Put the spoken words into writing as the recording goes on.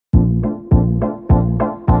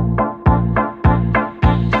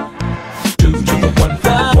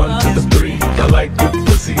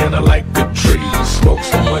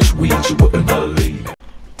We you wouldn't believe.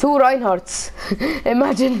 Two Reinhardts.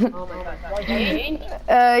 Imagine. Oh my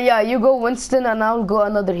god. Yeah, you go Winston and I'll go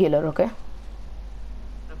another healer, okay?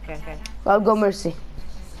 Okay. I'll go Mercy.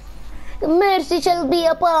 Mercy shall be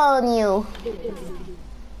upon you.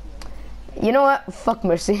 You know what? Fuck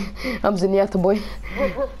Mercy. I'm Zenyatta boy.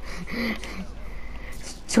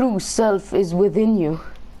 True self is within you.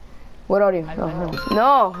 Where are you? Oh,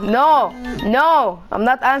 no, I'm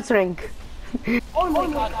not answering. Oh my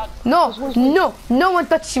god. No one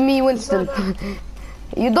touch me, Winston.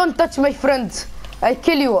 You don't touch my friends. I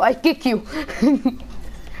kill you, I kick you.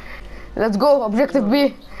 Let's go, objective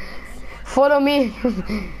B. Follow me.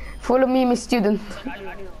 Follow me, my student.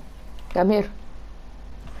 I'm here.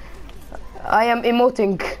 I am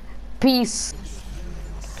emoting. Peace.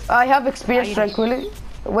 I have experience tranquility.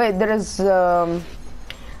 Wait, there is oh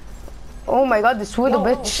my god, this widow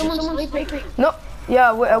bitch. No,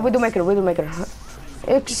 yeah, Widowmaker.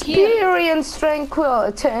 Experience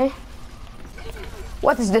tranquility.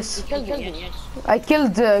 What is this? I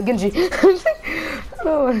killed Genji.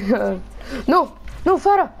 Oh my god. No,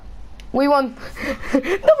 Farah. We won.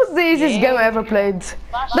 That was the easiest game I ever played.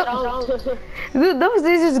 That was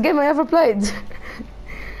the easiest game I ever played.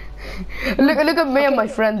 Look at me and my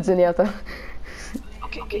friends, Zenyatta.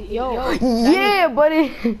 Okay, yo. Yeah,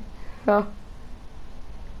 buddy. Oh.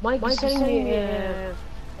 Mike's telling me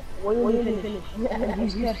when will you finish?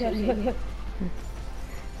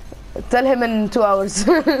 Tell him in 2 hours.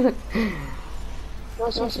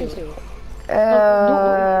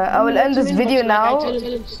 I will end this video now.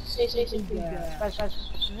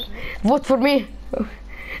 Vote for me.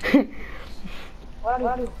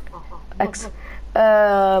 X.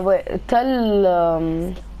 Wait,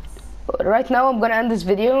 tell. Right now I'm gonna end this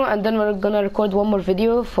video and then we're gonna record one more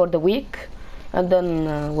video for the week and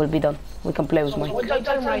then we'll be done. We can play with Mike.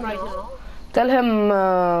 Tell him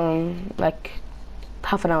like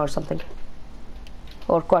half an hour or something,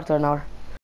 or quarter an hour.